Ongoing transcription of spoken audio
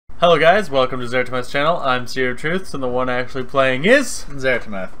Hello guys, welcome to Zaretameth's channel. I'm Seer of Truths, and the one actually playing is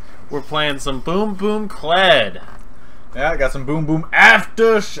Zaretameth. We're playing some Boom Boom Kled. Yeah, I got some Boom Boom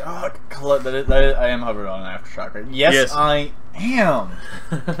AFTERSHOCK. I am hovering on AFTERSHOCK, right? Yes, I am.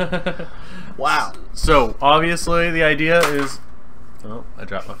 Wow. So, obviously, the idea is... Oh, I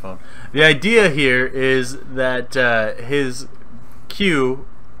dropped my phone. The idea here is that his Q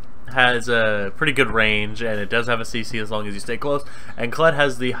has a pretty good range, and it does have a CC as long as you stay close. And Kled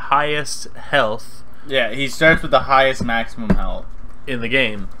has the highest health. Yeah, he starts with the highest maximum health in the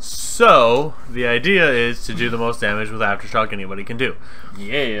game. So, the idea is to do the most damage with AFTERSHOCK anybody can do.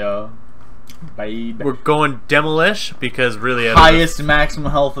 Yeah. Baby. We're going demolish because really... Highest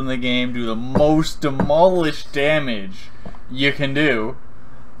maximum health in the game, do the most demolish damage you can do.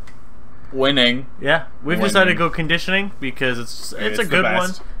 Winning. Yeah, we've decided to go conditioning because it's a good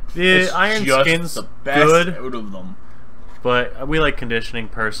one. The Iron Skin's the best good out of them, but we like conditioning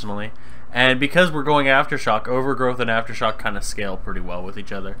personally. And because we're going AFTERSHOCK, Overgrowth and AFTERSHOCK kind of scale pretty well with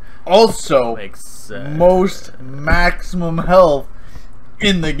each other. Also, most maximum health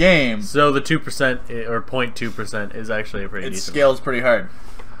in the game. So the 2% or 0.2% is actually a pretty decent. It scales pretty hard.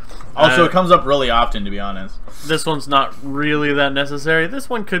 Also, it comes up really often, to be honest. This one's not really that necessary. This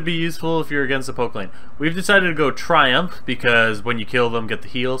one could be useful if you're against the poke lane. We've decided to go Triumph because when you kill them, get the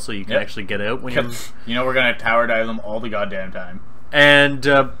heal, so you can actually get out when you know we're gonna tower dive them all the goddamn time. And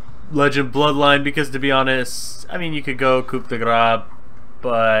Legend Bloodline because, to be honest, I mean you could go Coup de Grace,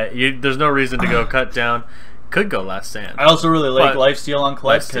 but there's no reason to go Cut Down. Could go Last Stand. I also really like Lifesteal on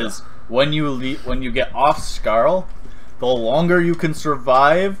Kled because when you get off Scarl, the longer you can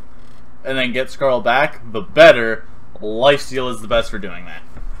survive and then get Scarl back, the better. Lifesteal is the best for doing that.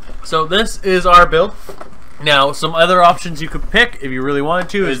 So this is our build. Now, some other options you could pick if you really wanted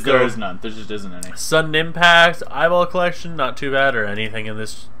to is there is none. There just isn't any. Sudden Impact, Eyeball Collection, not too bad, or anything in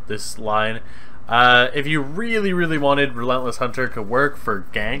this line. If you really wanted, Relentless Hunter could work for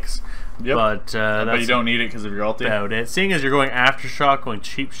ganks. Yep. But you don't need it because of your ulti. About it. Seeing as you're going AFTERSHOCK, going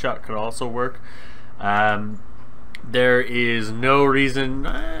Cheap Shot could also work. There is no reason.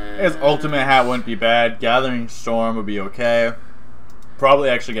 His Ultimate Hat wouldn't be bad. Gathering Storm would be okay. Probably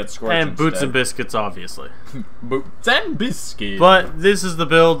actually get Scorch and instead. Boots and Biscuits, obviously. Boots and Biscuits. But this is the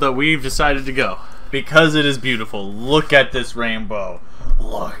build that we've decided to go. Because it is beautiful. Look at this rainbow.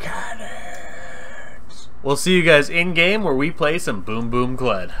 Look at it. We'll see you guys in-game where we play some Boom Boom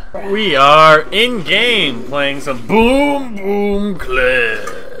Kled. We are in-game playing some Boom Boom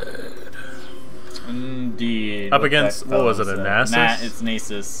Kled. Indeed. Up against, what was it, a Nasus? It's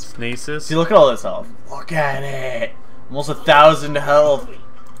Nasus. Nasus? See, look at all this health. Look at it. Almost 1,000 health.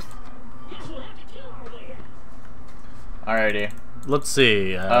 Alrighty. Let's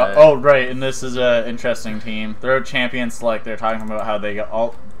see. Oh, right, and this is an interesting team. They're a champion select. They're talking about how they got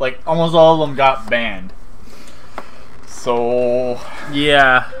almost all of them got banned. So...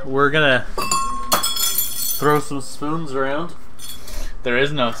 yeah, we're gonna throw some spoons around. There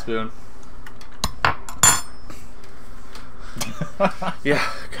is no spoon. Yeah.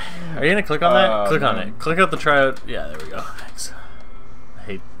 Okay. Are you gonna click on that? Click on it. Click out the tryout. Yeah, there we go. Thanks.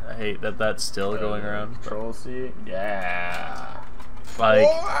 I hate that that's still going around. Control C. Yeah. Like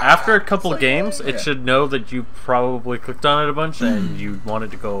after a couple games, it should know that you probably clicked on it a bunch and you want it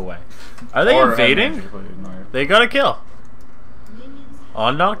to go away. Are they invading? They got a kill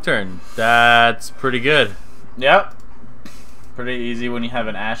on Nocturne. That's pretty good. Yep. Pretty easy when you have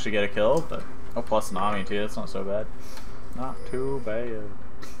an Ashe to get a kill, but plus Nami too. That's not so bad. Not too bad.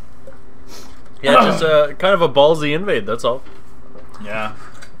 Yeah, just kind of a ballsy invade, that's all. Yeah.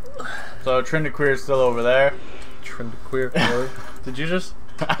 So Trindaqueer is still over there. Trindaqueer? Did you just?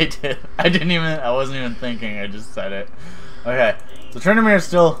 I did. I wasn't even thinking, I just said it. Okay. So Tryndamere is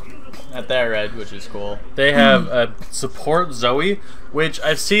still at that red, which is cool. They have a support Zoe, which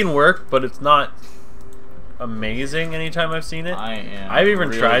I've seen work, but it's not amazing anytime I've seen it. I've even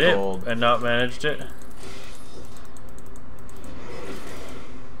really tried it and not managed it.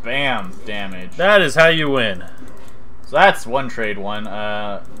 Bam! Damage. That is how you win. So that's one trade one.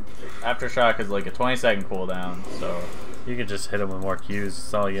 AFTERSHOCK is like a 20-second cooldown, so... You can just hit him with more Qs.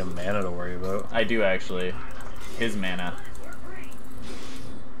 It's not like you have mana to worry about. I do actually. His mana.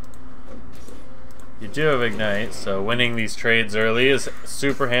 You do have Ignite, so winning these trades early is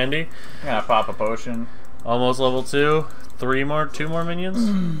super handy. I'm gonna pop a potion. Almost level 2. 2 more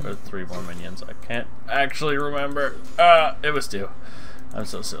minions? Or 3 more minions? I can't actually remember. It was 2. I'm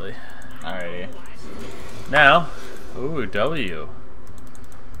so silly. Alrighty. Now, ooh, W.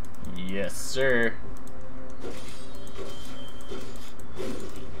 Yes, sir.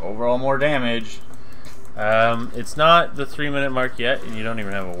 Overall more damage. It's not the 3-minute mark yet, and you don't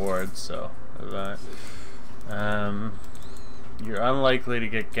even have awards, so you're unlikely to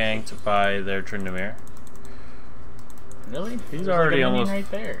get ganked by their Tryndamere. Really? He's already like almost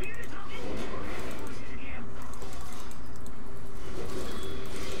right there.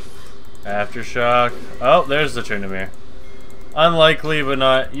 Aftershock. Oh, there's the Tryndamere. Unlikely, but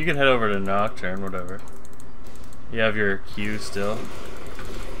not. You can head over to Nocturne, whatever. You have your Q still.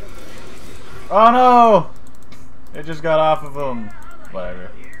 Oh no! It just got off of him.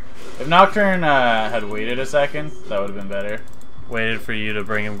 Whatever. If Nocturne had waited a second, that would have been better. Waited for you to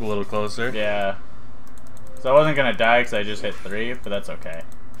bring him a little closer. Yeah. So I wasn't gonna die because I just hit 3, but that's okay.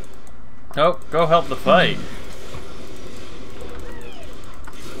 Oh, go help the fight.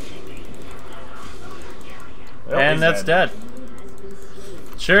 Well, And that's dead.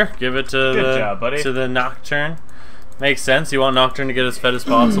 Sure, give it to Good job, buddy. to the Nocturne. Makes sense. You want Nocturne to get as fed as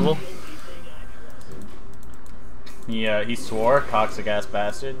possible. He swore, toxic ass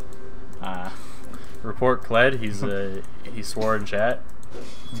bastard. Report Kled. He swore in chat.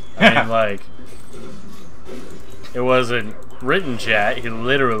 I mean, like, it wasn't written chat. He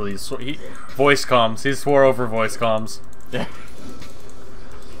literally voice comms. He swore over voice comms. Yeah.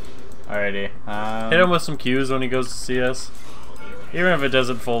 Alrighty. Hit him with some Qs when he goes to CS. Even if it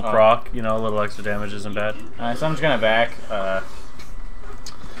doesn't full proc, you know, a little extra damage isn't bad. Alright, so I'm just gonna back.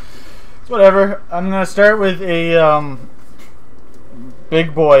 Whatever. I'm gonna start with a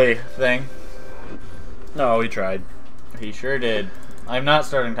big boy thing. No, he tried. He sure did. I'm not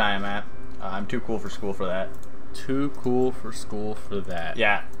starting Tiamat. I'm too cool for school for that. Too cool for school for that.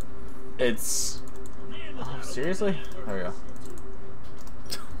 Yeah. It's... Oh, seriously? There we go.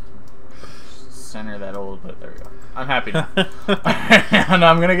 Center that a little bit. There we go. I'm happy now. And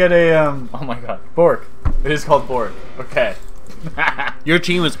I'm gonna get a, oh my god. Bork. It is called Bork. Okay. Your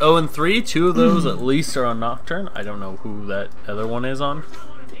team is 0-3. 2 of those at least are on Nocturne. I don't know who that other one is on.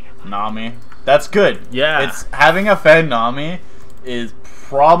 Nami. That's good. Yeah. It's having a fed Nami is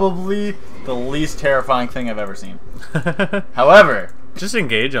probably the least terrifying thing I've ever seen. However, just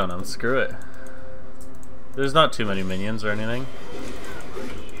engage on him. Screw it. There's not too many minions or anything.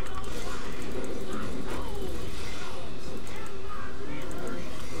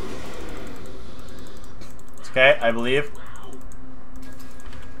 It's okay, I believe.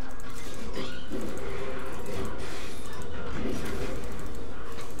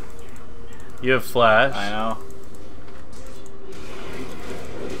 You have flash. I know.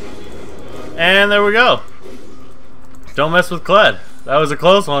 And there we go. Don't mess with Kled. That was a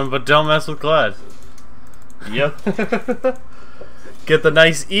close one, but don't mess with Kled. Yep. Get the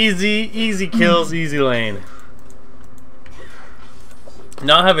nice easy kills, easy lane.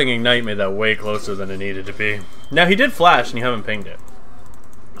 Not having Ignite made that way closer than it needed to be. Now he did flash and you haven't pinged it.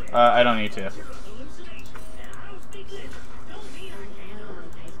 I don't need to.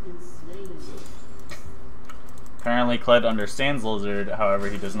 Apparently Kled understands Lizard, however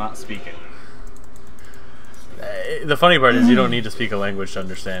he does not speak it. The funny part is you don't need to speak a language to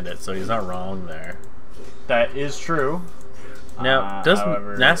understand it, so he's not wrong there. That is true. Now,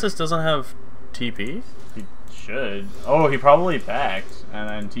 Nasus doesn't have TP? He should. Oh, he probably backed and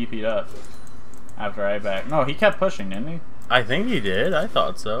then TP'd up after I backed. No, he kept pushing, didn't he? I think he did. I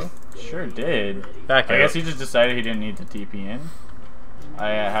thought so. Sure did. Back I out. guess he just decided he didn't need to TP in. I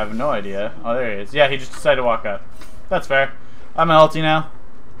have no idea. Oh, there he is. Yeah, he just decided to walk up. That's fair. I'm an ulti now.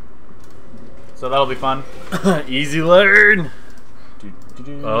 So that'll be fun. Easy learn.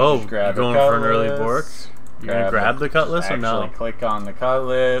 Oh, just grab you're going for an early Bork? You're going to grab the Cutlass or no? Actually click on the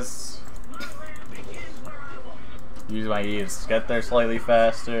Cutlass. Use my Eves to get there slightly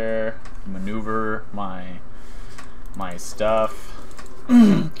faster. Maneuver my stuff.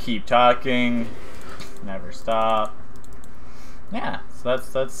 Keep talking. Never stop. Yeah, so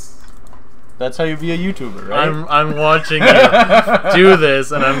that's how you be a YouTuber, right? I'm watching you do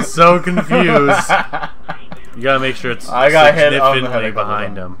this, and I'm so confused. You gotta make sure it's significantly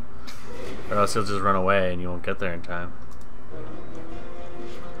behind him, or else he'll just run away, and you won't get there in time.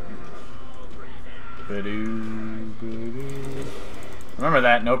 Remember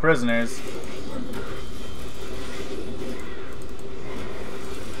that, no prisoners.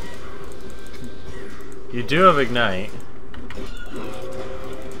 You do have Ignite.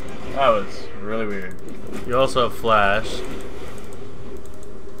 That was really weird. You also have Flash.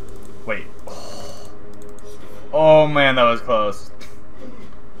 Wait. Oh man, that was close.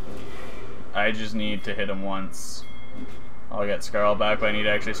 I just need to hit him once. I'll get Scarl back, but I need to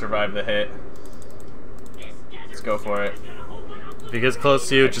actually survive the hit. Let's go for it. If he gets close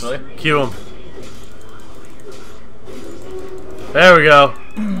to you, just Q him. There we go.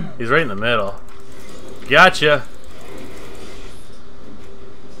 He's right in the middle. Gotcha.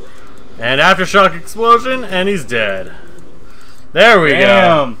 And aftershock explosion, and he's dead. There we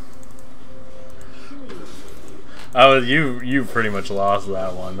go. Oh, you pretty much lost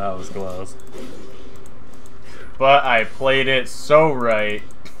that one. That was close. But I played it so right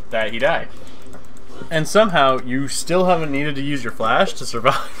that he died. And somehow you still haven't needed to use your flash to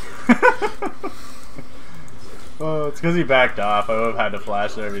survive. Well, it's because he backed off. I would have had to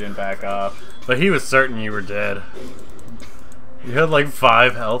flash there if he didn't back off. But he was certain you were dead. You had like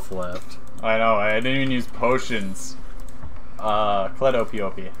 5 health left. I know, I didn't even use potions. Kled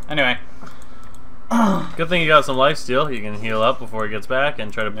OP. Anyway. Good thing you got some lifesteal. You can heal up before he gets back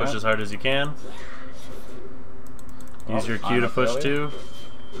and try to push as hard as you can. Use your Q to push too.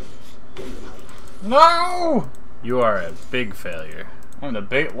 No! You are a big failure. I'm the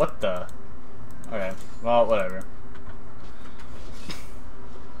big... What the... Okay, well, whatever.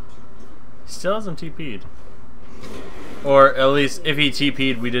 He still hasn't TP'd. Or at least, if he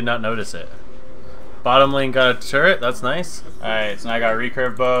TP'd, we did not notice it. Bottom lane got a turret, that's nice. Alright, so now I got a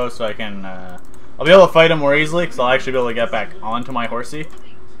recurve bow, so I can, I'll be able to fight him more easily, because I'll actually be able to get back onto my horsey.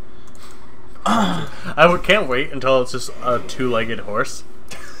 Can't wait until it's just a 2-legged horse.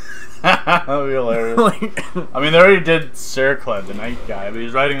 That would be hilarious. I mean, they already did Seer Kled, the night guy, but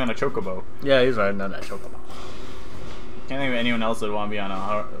he's riding on a chocobo. Yeah, he's riding on that chocobo. Can't think of anyone else that would want to be on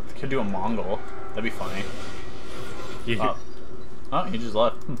a... Could do a Mongol. That'd be funny. Oh, he just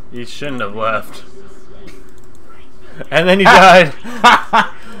left. He shouldn't have left. And then he died.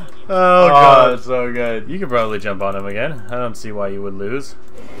 Oh god, that's so good. You could probably jump on him again. I don't see why you would lose.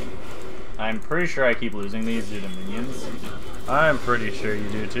 I'm pretty sure I keep losing these due to minions. I'm pretty sure you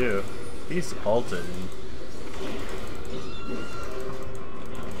do too. He's halted.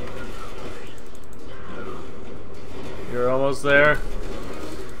 You're almost there.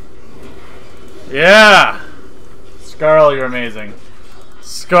 Yeah! Scarl, you're amazing.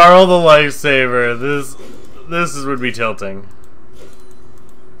 Scarl the lifesaver. This would be tilting.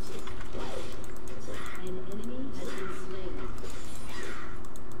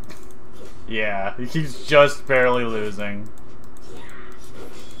 Yeah, he's just barely losing.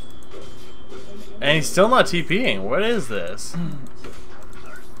 And he's still not TPing. What is this?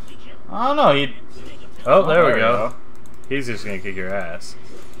 I don't know. Oh, there we go. He's just gonna kick your ass.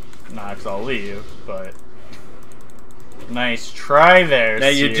 Nah, cause I'll leave, but... Nice try there, Now,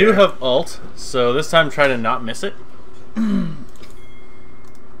 you Seer. do have ult, so this time try to not miss it. And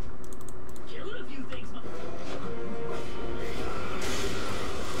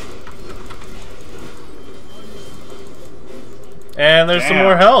there's some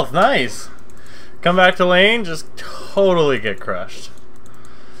more health. Nice. Come back to lane, just totally get crushed.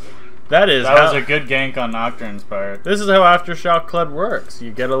 That was a good gank on Nocturne's part. This is how Aftershock Kled works.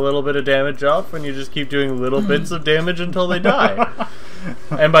 You get a little bit of damage off, and you just keep doing little bits of damage until they die.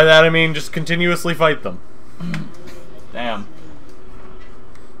 And by that I mean just continuously fight them. Damn.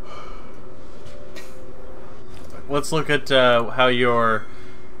 Let's look at how your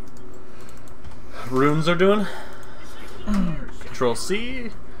runes are doing. Control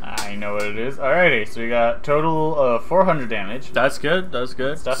C. I know what it is. Alrighty, so we got total of 400 damage. That's good, that's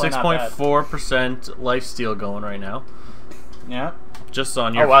good. 6.4% lifesteal going right now. Yeah. Just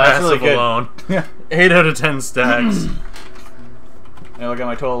on your passive alone. 8 out of 10 stacks. And look at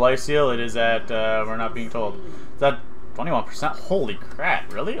my total lifesteal. It is at, we're not being told. Is that 21%? Holy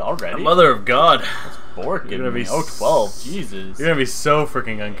crap, really? Already? Mother of God. That's Bork giving me. Oh, 12. Jesus. You're gonna be so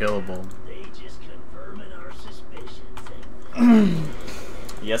freaking unkillable.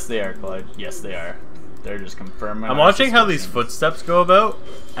 Yes, they are, Kled. Yes, they are. They're just confirming. I'm watching how these footsteps go about,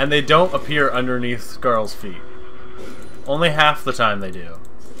 and they don't appear underneath Scarl's feet. Only half the time they do.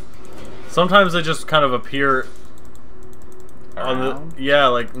 Sometimes they just kind of appear on the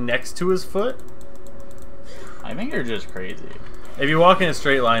like next to his foot. I think you're just crazy. If you walk in a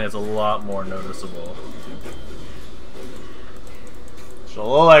straight line, it's a lot more noticeable. Just a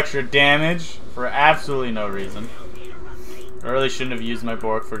little extra damage for absolutely no reason. I really shouldn't have used my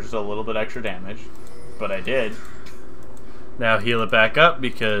Bork for just a little bit extra damage, but I did. Now heal it back up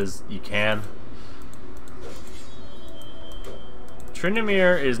because you can.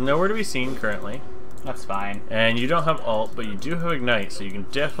 Tryndamere is nowhere to be seen currently. That's fine. And you don't have ult, but you do have ignite, so you can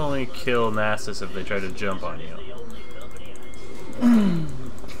definitely kill Nasus if they try to jump on you. I'm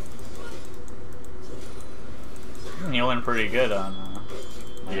healing pretty good on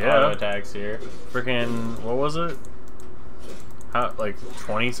my auto attacks here. Freaking, what was it? How, like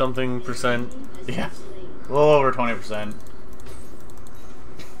 20-something%? Yeah, a little over 20%.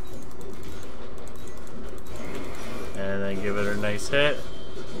 And then give it a nice hit.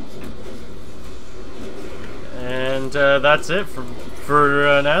 And that's it for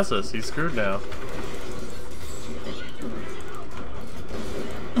Nasus. He's screwed now.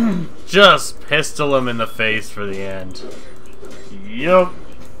 Just pistol him in the face for the end. Yup.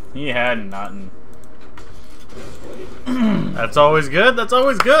 He had nothing. That's always good. That's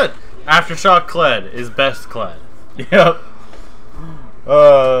always good. Aftershock Kled is best Kled. Yep.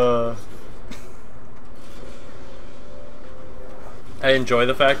 I enjoy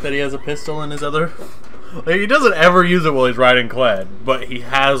the fact that he has a pistol in his other... Like, he doesn't ever use it while he's riding Kled, but he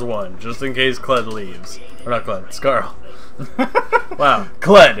has one, just in case Kled leaves. Or not Kled, Scarl. Wow.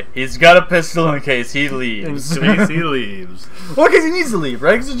 Kled, he's got a pistol in case he leaves. In case he leaves. Well, in case he needs to leave,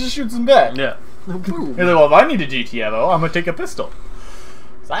 right? Because it just shoots him back. Yeah. He's like, well, if I need a GT ammo, I'm going to take a pistol.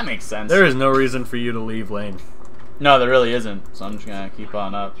 So that makes sense. There is no reason for you to leave lane. No, there really isn't. So I'm just going to keep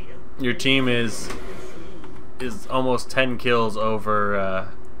on up. Your team is almost 10 kills over...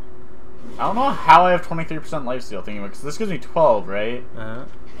 I don't know how I have 23% lifesteal thinking about, because this gives me 12, right? Uh-huh.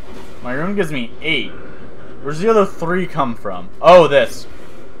 My room gives me 8. Where's the other 3 come from? Oh, this.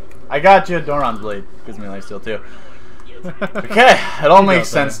 I got you. Doran's blade gives me lifesteal too. Okay, it all makes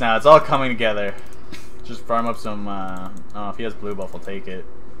sense now. It's all coming together. Just farm up some. Oh, if he has blue buff, I'll take it.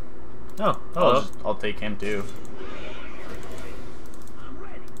 Oh, I'll take him too.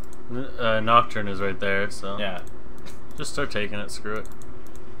 Nocturne is right there, so Yeah. just start taking it. Screw it.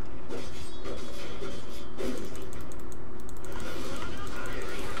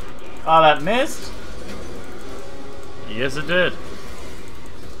 Oh, that missed? Yes, it did.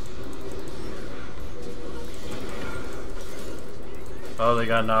 Oh, they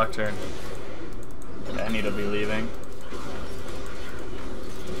got Nocturne. I need to be leaving.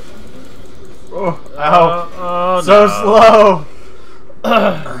 Oh, ow. Oh, So no.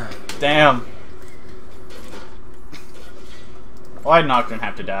 slow. Damn. Why'd Nocturne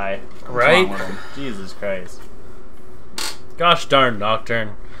have to die? What's Right? wrong with him? Jesus Christ. Gosh darn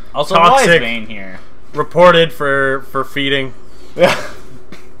Nocturne. Also, Toxic. why is Bane here? Reported for feeding.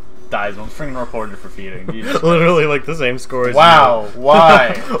 Dies when freaking reported for feeding. Jesus. Literally like the same score as Wow, you.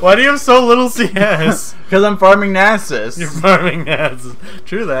 why? Why do you have so little CS? Because I'm farming Nasus. You're farming Nasus.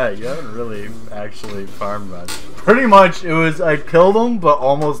 True that. You haven't really actually farmed much. Pretty much, it was I killed him, but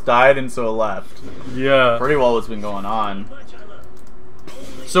almost died and so left. Yeah. Pretty well what's been going on.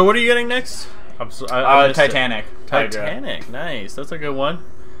 So what are you getting next? I missed it. Titanic. Titanic. Nice. That's a good one.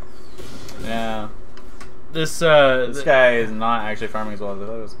 Yeah. This guy is not actually farming as well as I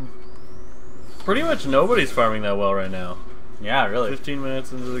thought it was. pretty much nobody's farming that well right now. Yeah, really. 15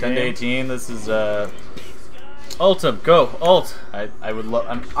 minutes into the 10 game. to 18. This is Ult him. Go. Ult. I would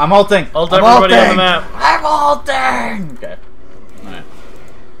love. I'm ulting. Ult I'm everybody ulting. on the map. I'm ulting. Okay. All right.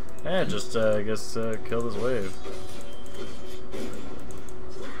 Yeah, just I guess kill this wave.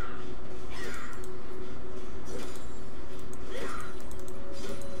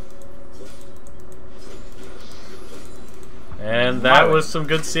 And that was some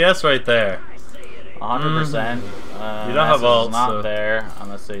good CS right there. 100%. You don't have ult, not so. there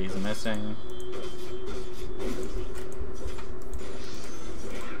unless he's missing.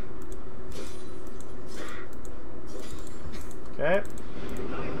 Okay.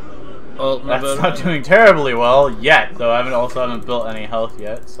 Oh, That's not doing terribly well yet, though. I haven't built any health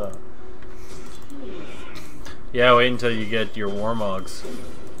yet, so. Yeah, wait until you get your Warmogs.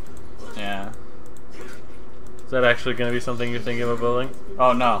 Yeah. Is that actually going to be something you're thinking about building?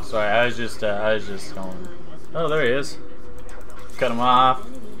 Oh no, sorry. I was just going. Oh, there he is. Cut him off.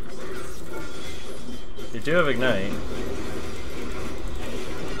 You do have Ignite.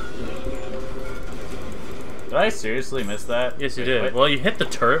 Did I seriously miss that? Yes, you Wait, did. what? Well, you hit the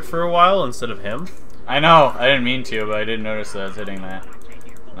turret for a while instead of him. I know. I didn't mean to, but I did notice that I was hitting that.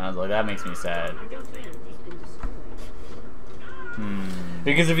 And I was like, that makes me sad.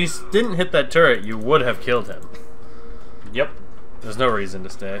 Because if you didn't hit that turret, you would have killed him. Yep. There's no reason to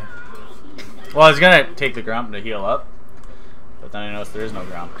stay. Well, I was gonna take the grump to heal up, but then I noticed there is no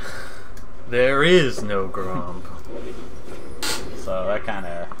grump. There is no Gromp. So that kind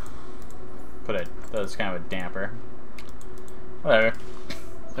of that was kind of a damper. Whatever.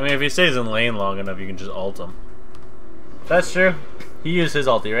 I mean, if he stays in lane long enough, you can just ult him. That's true. He used his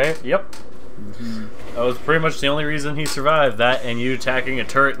ulti, right? Yep. That was pretty much the only reason he survived. That and you attacking a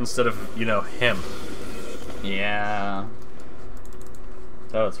turret instead of, you know, him. Yeah.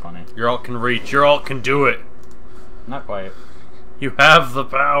 That was funny. Your ult can reach. Your ult can do it. Not quite. You have the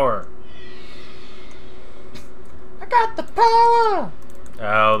power. I got the power!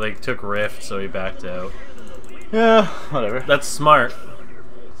 Oh, they took Rift, so he backed out. Yeah, whatever. That's smart.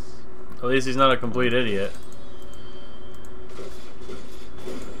 At least he's not a complete idiot.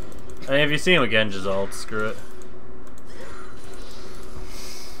 I mean, if you see him again, just ult. Screw it.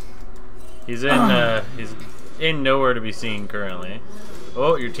 He's in nowhere to be seen currently.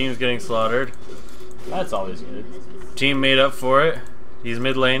 Oh, your team's getting slaughtered. That's always good. Team made up for it. He's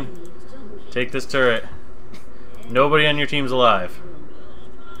mid lane. Take this turret. Nobody on your team's alive.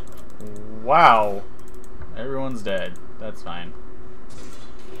 Wow. Everyone's dead. That's fine.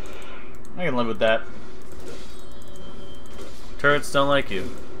 I can live with that. Turrets don't like you.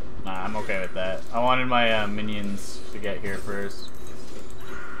 Nah, I'm okay with that. I wanted my minions to get here first.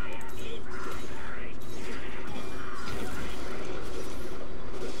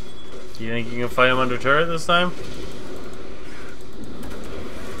 Do you think you can fight him under turret this time?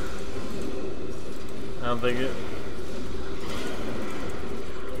 I don't think it.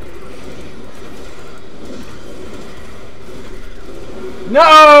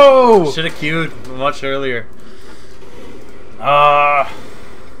 No! Should have queued much earlier.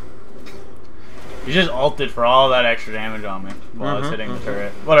 You just ulted for all that extra damage on me while I was hitting the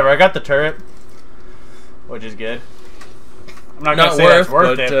turret. Whatever, I got the turret, which is good. I'm not gonna say that's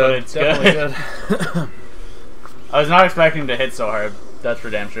worth it, but it's definitely good. I was not expecting to hit so hard. That's for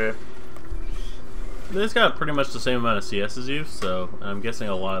damn sure. This got pretty much the same amount of CS as you, so I'm guessing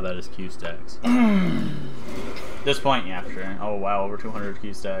a lot of that is Q stacks. This point, yeah, for sure. Oh wow, over 200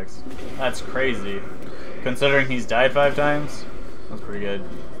 Q stacks. That's crazy. Considering he's died 5 times, that's pretty good.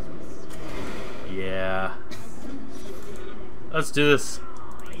 Yeah. Let's do this.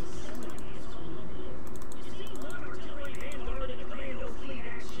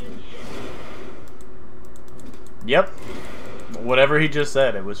 Yep. Whatever he just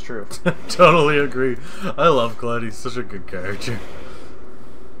said, it was true. Totally agree. I love Kled. He's such a good character.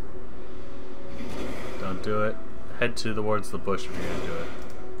 Don't do it. Head towards the bush if you're gonna do it.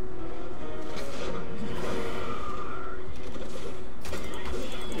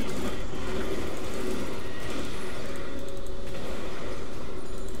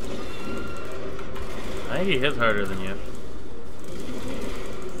 I think he hits harder than you.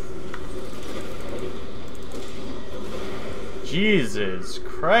 Jesus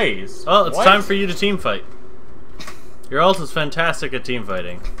Christ. Oh, it's time for you to team fight. Your ult is fantastic at team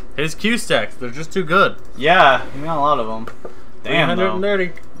fighting. His Q stacks, they're just too good. Yeah, you got a lot of them. Damn,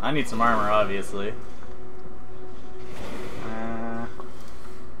 330. I need some armor, obviously.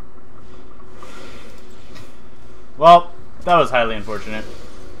 Well, that was highly unfortunate.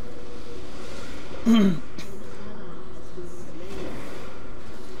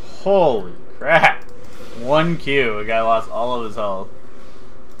 Holy crap. 1 Q, a guy lost all of his health.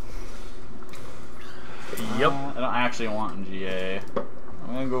 Yep. I don't actually want GA.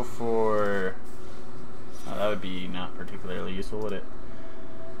 I'm gonna go for... Oh, that would be not particularly useful, would it?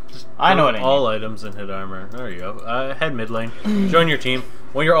 I know what I need. All items and hit armor. There you go. Head mid lane. Join your team.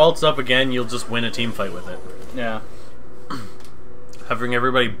 When your ult's up again, you'll just win a team fight with it. Yeah. Having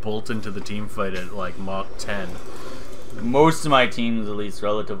everybody bolt into the team fight at like Mach 10. Most of my team's at least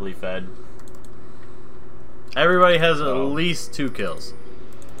relatively fed. Everybody has at least 2 kills.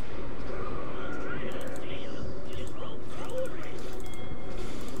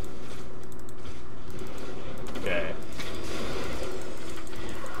 Okay.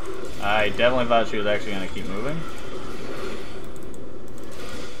 I definitely thought she was actually going to keep moving.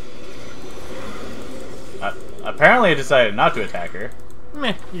 Apparently I decided not to attack her.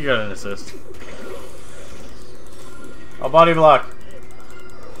 Meh, you got an assist. Oh, body block!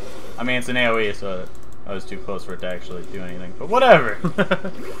 I mean, it's an AoE, so I was too close for it to actually do anything. But whatever!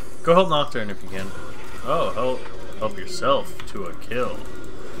 Go help Nocturne if you can. Oh, help yourself to a kill.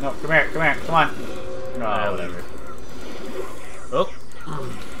 No, come here, come on. No, whatever. Oh.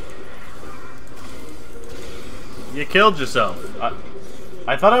 You killed yourself.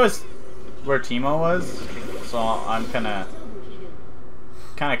 I thought I was where Teemo was, so I'm kind of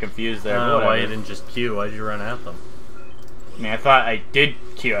confused there. I don't know why you didn't just Q. Why did you run at them? I mean, I thought I did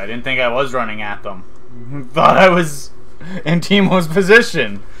Q. I didn't think I was running at them. Thought I was in Teemo's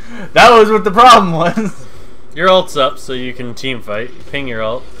position. That was what the problem was. Your ult's up, so you can team fight. Ping your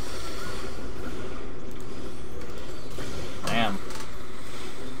ult. Damn.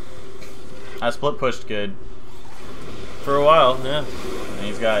 I split pushed good. For a while, yeah. And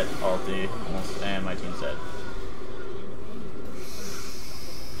he's got ulti, almost, and my team's dead.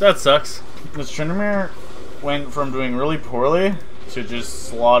 That sucks. This Tryndamere went from doing really poorly to just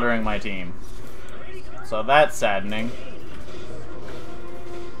slaughtering my team. So that's saddening.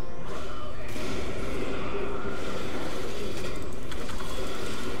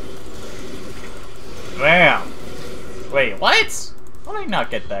 Bam! Wait, what? How did I not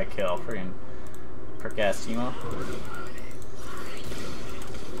get that kill? Friggin' prick-ass Teemo.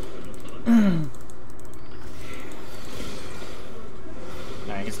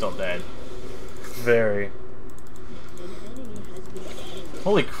 Nah, he's still dead. Very.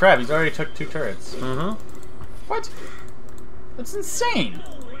 Holy crap, he's already took 2 turrets. Mm-hmm. What? That's insane.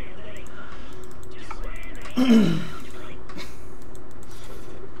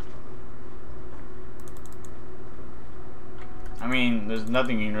 I mean, there's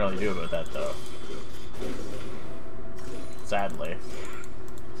nothing you can really do about that, though. Sadly.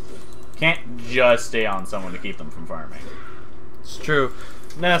 Can't just stay on someone to keep them from farming. It's true.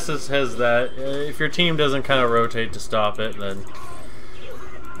 Nasus has that. If your team doesn't kind of rotate to stop it, then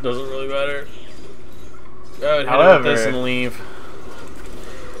it doesn't really matter. I would hit it with this and leave.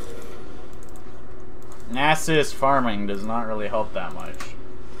 Nasus farming does not really help that much.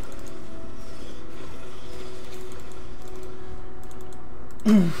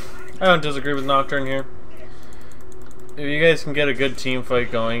 I don't disagree with Nocturne here. If you guys can get a good team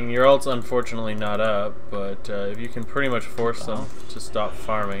fight going, your ult's unfortunately not up, but if you can pretty much force them to stop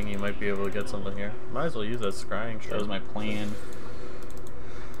farming, you might be able to get something here. Might as well use that scrying shroom. That was my plan.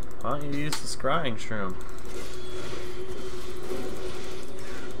 Why don't you use the scrying shroom?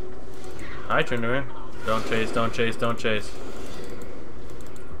 Hi, Trinderman. Don't chase, don't chase, don't chase.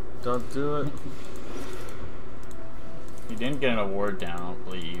 Don't do it. He didn't get an award down, I don't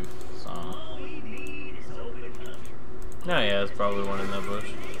believe, so... No, yeah, there's probably one in that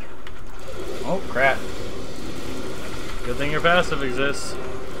bush. Oh, crap. Good thing your passive exists.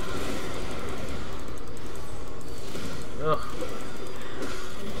 Ugh.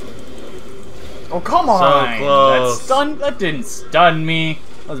 Oh, come on! So close. That didn't stun me.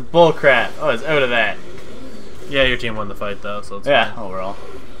 That was bullcrap. I was out of that. Yeah, your team won the fight, though, so it's yeah, fine. overall.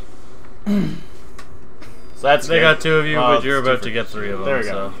 So that's they good. got 2 of you, but you're about to get 3 of them. There we go.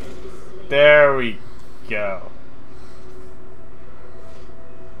 So. There we go.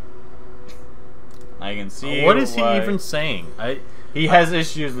 I can see. What is he even saying? He has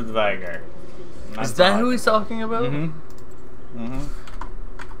issues with Vigar. Is that who he's talking about? Mm-hmm.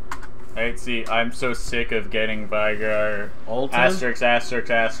 Mm-hmm. Right, see, I'm so sick of getting Vigar Ulted? asterisk, asterisk,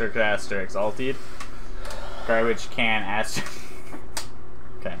 asterisk, asterisk, ulted. Garbage can, asterisk.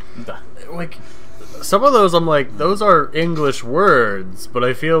 Okay, I'm done. Like, some of those I'm like, those are English words, but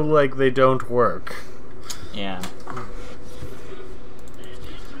I feel like they don't work. Yeah.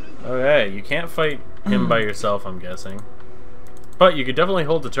 Okay, you can't fight him by yourself, I'm guessing. But you could definitely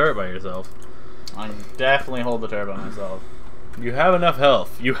hold the turret by yourself. I can definitely hold the turret by myself. You have enough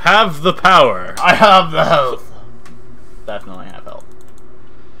health. You have the power. I have the health. Definitely have health.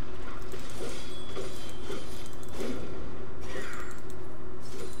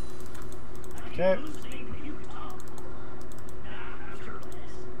 Okay.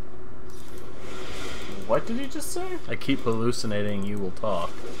 What did he just say? I keep hallucinating you will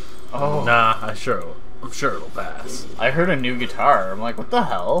talk. Oh. Nah, I'm sure it'll pass. I heard a new guitar. I'm like, what the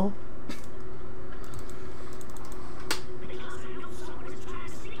hell?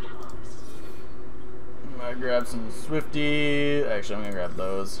 I'm gonna grab some Swifty. Actually, I'm gonna grab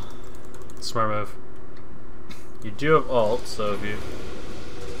those. Smart move. You do have ult, so if you...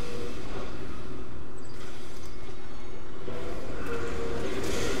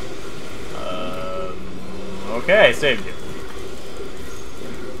 Okay, I saved you.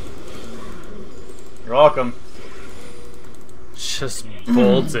 You're welcome. Just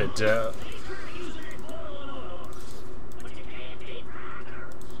bolt it down.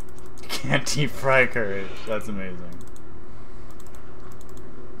 Can't deep fry courage. That's amazing.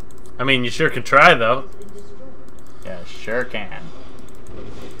 I mean, you sure can try, though. Yeah, sure can.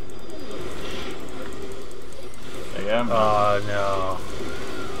 There you go. Oh, no.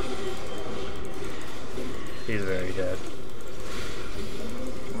 He's very dead.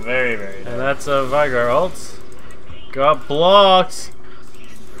 Very, very dead. And that's a Vigar ult. Got blocked.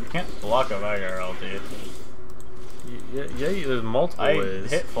 You can't block a Vigar ult, dude. Yeah, there's multiple I ways.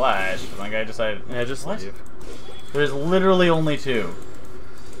 hit flash, but my guy decided... Yeah, just what? leave. There's literally only 2.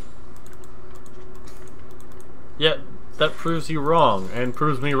 Yeah, that proves you wrong and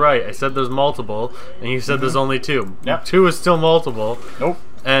proves me right. I said there's multiple, and you said there's only 2. Yep. 2 is still multiple. Nope.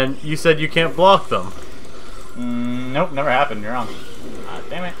 And you said you can't block them. Nope, never happened. You're wrong. Ah,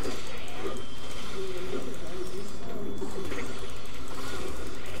 damn it.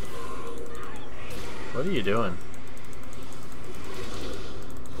 What are you doing?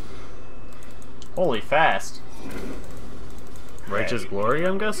 Holy fast. Righteous Glory,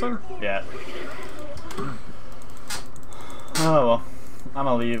 I'm guessing? Yeah. Oh well. I'm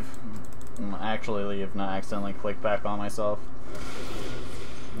gonna leave. I'm gonna actually leave, not accidentally click back on myself.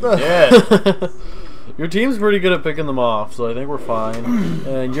 Yeah. Your team's pretty good at picking them off, so I think we're fine.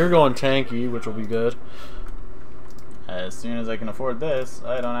 And you're going tanky, which will be good. As soon as I can afford this,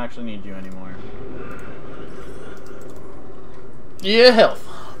 I don't actually need you anymore. Yeah, health.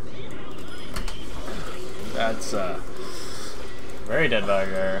 That's very dead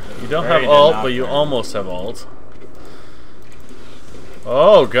Vigar. You don't have ult, but you almost have ult.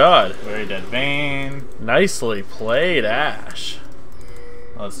 Oh god. Very dead Vayne. Nicely played, Ash.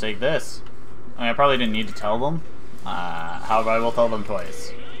 Let's take this. I mean, I probably didn't need to tell them. However, I will tell them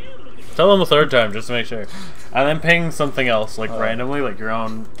twice. Tell them a third time, just to make sure. And then ping something else, like randomly, like your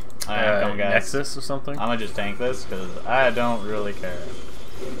own Nexus or something. I'm gonna just tank this, because I don't really care.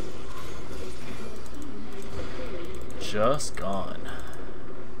 Just gone.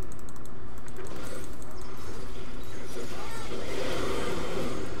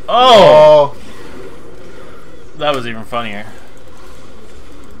 Oh! That was even funnier.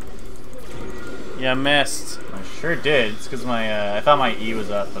 Yeah, missed. I sure did. It's because my I thought my E was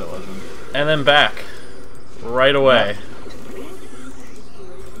up, but it wasn't. And then back, right away. Yep.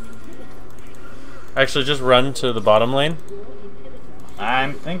 Actually, just run to the bottom lane.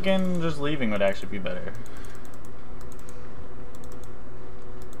 I'm thinking just leaving would actually be better.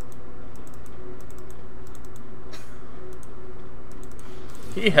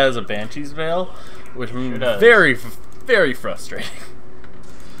 He has a Banshee's Veil, which is very, very frustrating.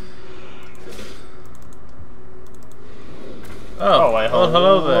 Oh,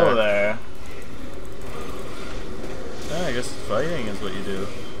 hello there. Yeah, I guess fighting is what you do.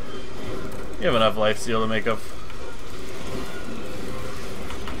 You have enough lifesteal to make up.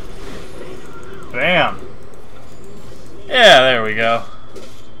 Bam! Yeah, there we go.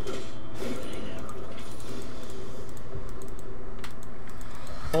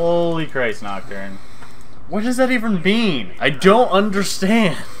 Holy Christ, Nocturne. What does that even mean? I don't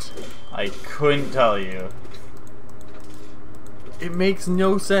understand. I couldn't tell you. It makes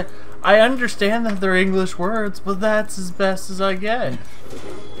no sense. I understand that they're English words, but that's as best as I get.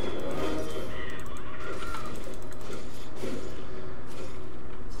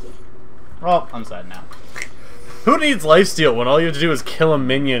 Well, I'm sad now. Who needs lifesteal when all you have to do is kill a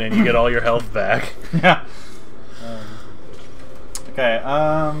minion and you get all your health back? Yeah. Okay,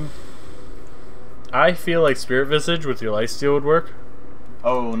 I feel like Spirit Visage with your lifesteal would work.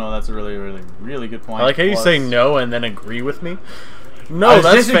 Oh, no, that's a really, really, really good point. I like how you say no and then agree with me. No,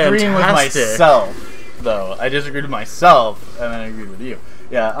 that's disagreeing fantastic. with myself, though. I disagreed with myself, and then I agreed with you.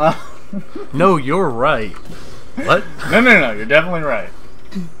 Yeah, No, you're right. What? No, you're definitely right.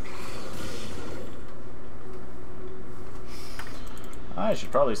 I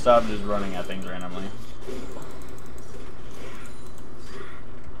should probably stop just running at things randomly.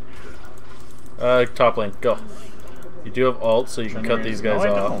 Top lane, go. You do have ult, so you can cut these guys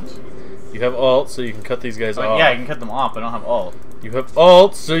off. Don't. You have ult, so you can cut these guys off. Yeah, I can cut them off, but I don't have ult. You have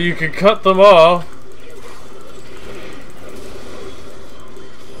ult, so you can cut them off.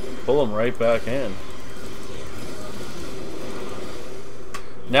 Pull them right back in.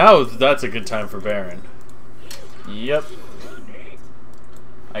 Now that's a good time for Baron. Yep.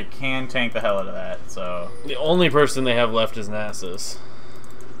 I can tank the hell out of that, so... The only person they have left is Nasus.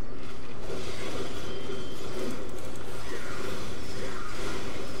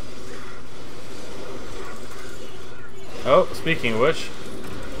 Oh, speaking of which...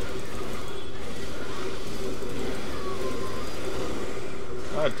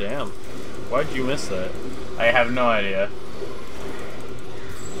 God damn. Why'd you miss that? I have no idea.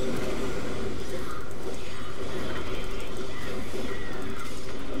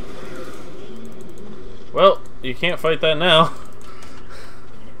 Well, you can't fight that now.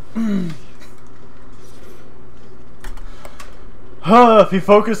 If he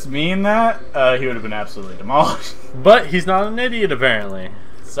focused me in that, he would have been absolutely demolished. But he's not an idiot, apparently.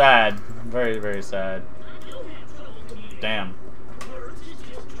 Sad. Very, very sad. Damn.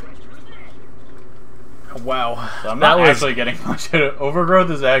 Wow. So I'm not actually getting much out of it.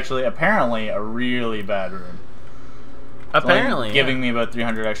 Overgrowth is actually, apparently, a really bad rune. Apparently, it's giving me about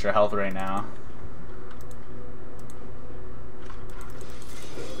 300 extra health right now.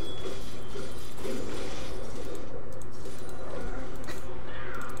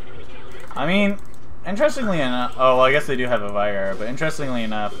 I mean, interestingly enough... Oh, well, I guess they do have a Vigar, but interestingly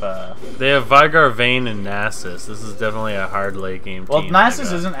enough... they have Vigar, Vayne, and Nasus. This is definitely a hard late game team. Well,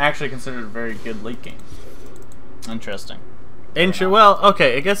 Nasus isn't actually considered a very good late game. Interesting. Well,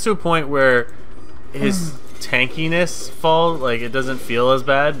 okay, it gets to a point where his tankiness falls, like, it doesn't feel as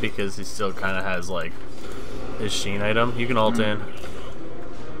bad because he still kind of has, like, his Sheen item. You can ult in.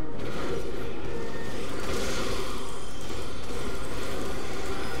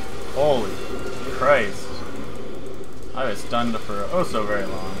 Holy Christ. I was stunned for oh so very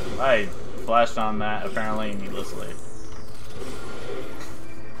long. I flashed on that apparently needlessly.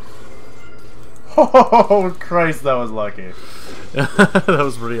 Oh, Christ, that was lucky. That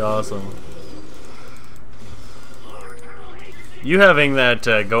was pretty awesome. You having that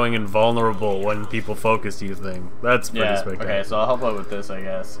going invulnerable when people focus you thing, that's pretty spectacular. Okay, so I'll help out with this, I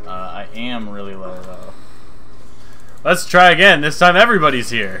guess. I am really low, though. Let's try again. This time everybody's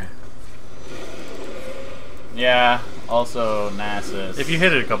here. Yeah, also Nasus. If you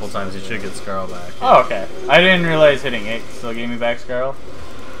hit it a couple times, you should get Scarl back. Oh, okay. I didn't realize hitting it still gave me back Scarl.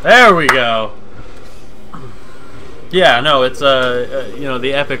 There we go. Yeah, no, it's you know,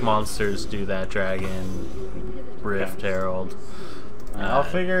 the epic monsters do that. Dragon, Rift, Herald. I'll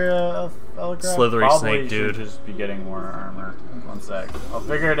figure. I'll grab. Slithery Probably snake dude. Just be getting more armor. One sec. I'll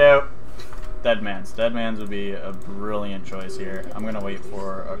figure it out. Deadman's. Deadman's would be a brilliant choice here. I'm gonna wait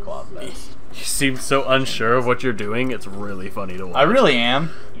for a cloth vest. You seem so unsure of what you're doing. It's really funny to watch. I really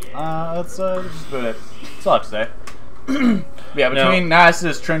am. Let's just put it. That's all I have to say. Yeah, between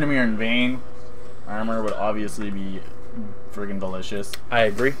Nasus, Tryndamere, and Vayne, armor would obviously be friggin' delicious. I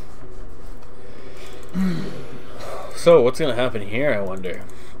agree. So, what's gonna happen here, I wonder?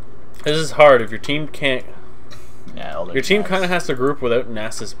 This is hard if your team can't... Yeah, your team kind of has to group without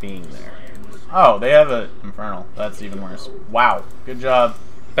Nasus being there. Oh, they have an Infernal. That's even worse. Wow. Good job.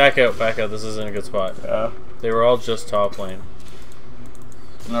 Back out, back out. This isn't a good spot. Yeah. They were all just top lane.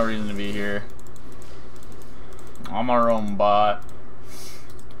 No reason to be here. I'm our own bot.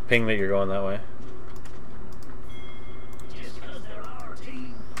 Ping that you're going that way.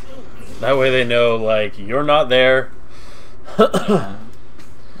 That way they know, like, you're not there. Yeah.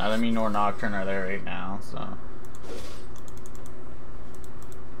 Neither me nor Nocturne are there right now, so...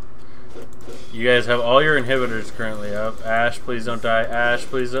 You guys have all your inhibitors currently up. Ash, please don't die. Ash,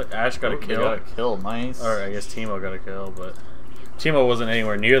 please don't... Ash got a kill. Got a kill, nice. Or I guess Teemo got a kill, but... Teemo wasn't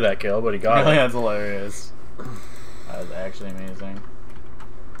anywhere near that kill, but he got Really, it. that's hilarious. That was actually amazing.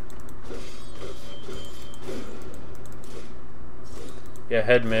 Yeah,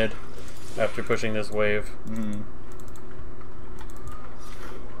 head mid. After pushing this wave. Mm-hmm.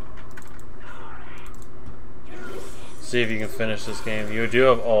 See if you can finish this game. You do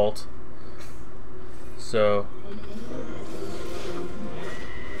have ult. So...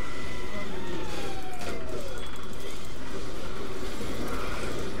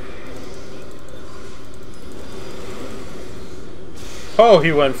 Oh,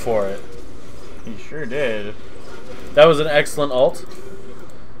 he went for it. He sure did. That was an excellent ult.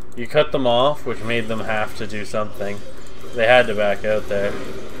 You cut them off, which made them have to do something. They had to back out there.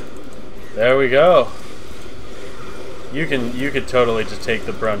 There we go. You could totally just take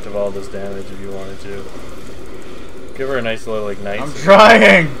the brunt of all this damage if you wanted to. Give her a nice little ignite. I'm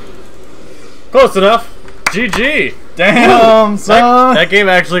trying! Close enough! GG! Damn, son! That game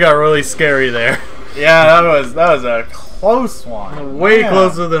actually got really scary there. Yeah, that was a close one. Way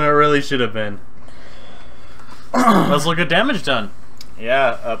closer than it really should have been. Let's look at damage done.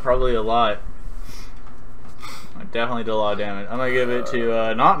 Yeah, probably a lot. I definitely did a lot of damage. I'm gonna give it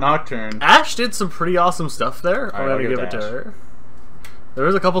to not Nocturne. Ash did some pretty awesome stuff there. I'm gonna give it to her. There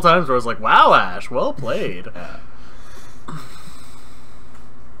was a couple times where I was like, "Wow, Ash, well played." Yeah.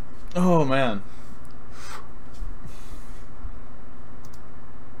 Oh man.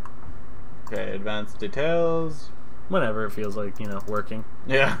 Okay, advanced details. Whenever it feels like, you know, working.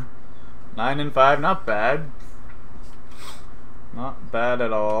 Yeah. 9 and 5, not bad. Not bad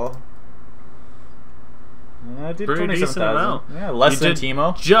at all. I did Pretty decent amount. Yeah, less than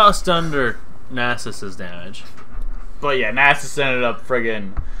Teemo. Just under Nasus's damage. But yeah, Nasus ended up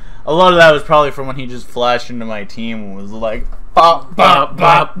friggin'... A lot of that was probably from when he just flashed into my team and was like... Bop, bop,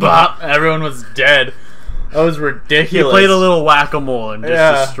 bop, bop. Everyone was dead. That was ridiculous. You played a little whack-a-mole and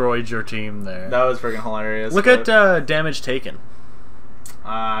just destroyed your team there. That was friggin' hilarious. Look at damage taken.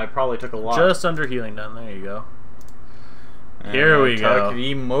 I probably took a lot. Just under healing done. There you go. And here we go. Took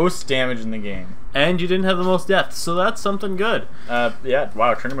the most damage in the game. And you didn't have the most deaths, so that's something good. Yeah,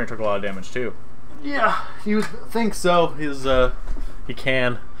 wow, Tryndamere took a lot of damage too. Yeah, you would think so. He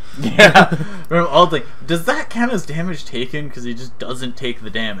can. Yeah. Remember, does that count as damage taken? Because he just doesn't take the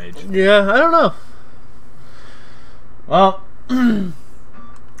damage. Yeah, I don't know. Well,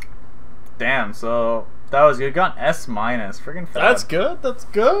 damn, so that was good. Got an S-. Friggin' fab. That's good. That's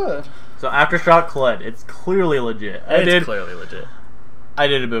good. So AFTERSHOCK Kled, it's clearly legit. It's clearly legit. I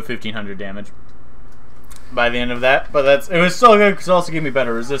did about 1,500 damage by the end of that, but it was still good because it also gave me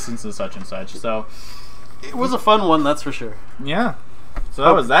better resistance and such. So it was a fun one, that's for sure. Yeah. So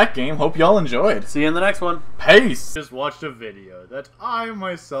that was that game. Hope y'all enjoyed. See you in the next one. Peace! Just watched a video that I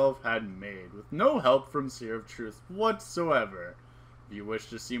myself had made with no help from Seer of Truth whatsoever. If you wish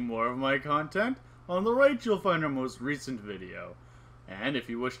to see more of my content, on the right you'll find our most recent video. And if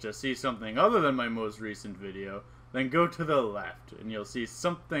you wish to see something other than my most recent video, then go to the left and you'll see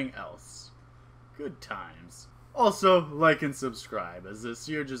something else. Good times. Also, like and subscribe, as the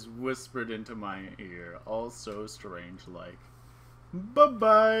Seer just whispered into my ear, all so strange-like.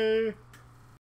 Bye-bye!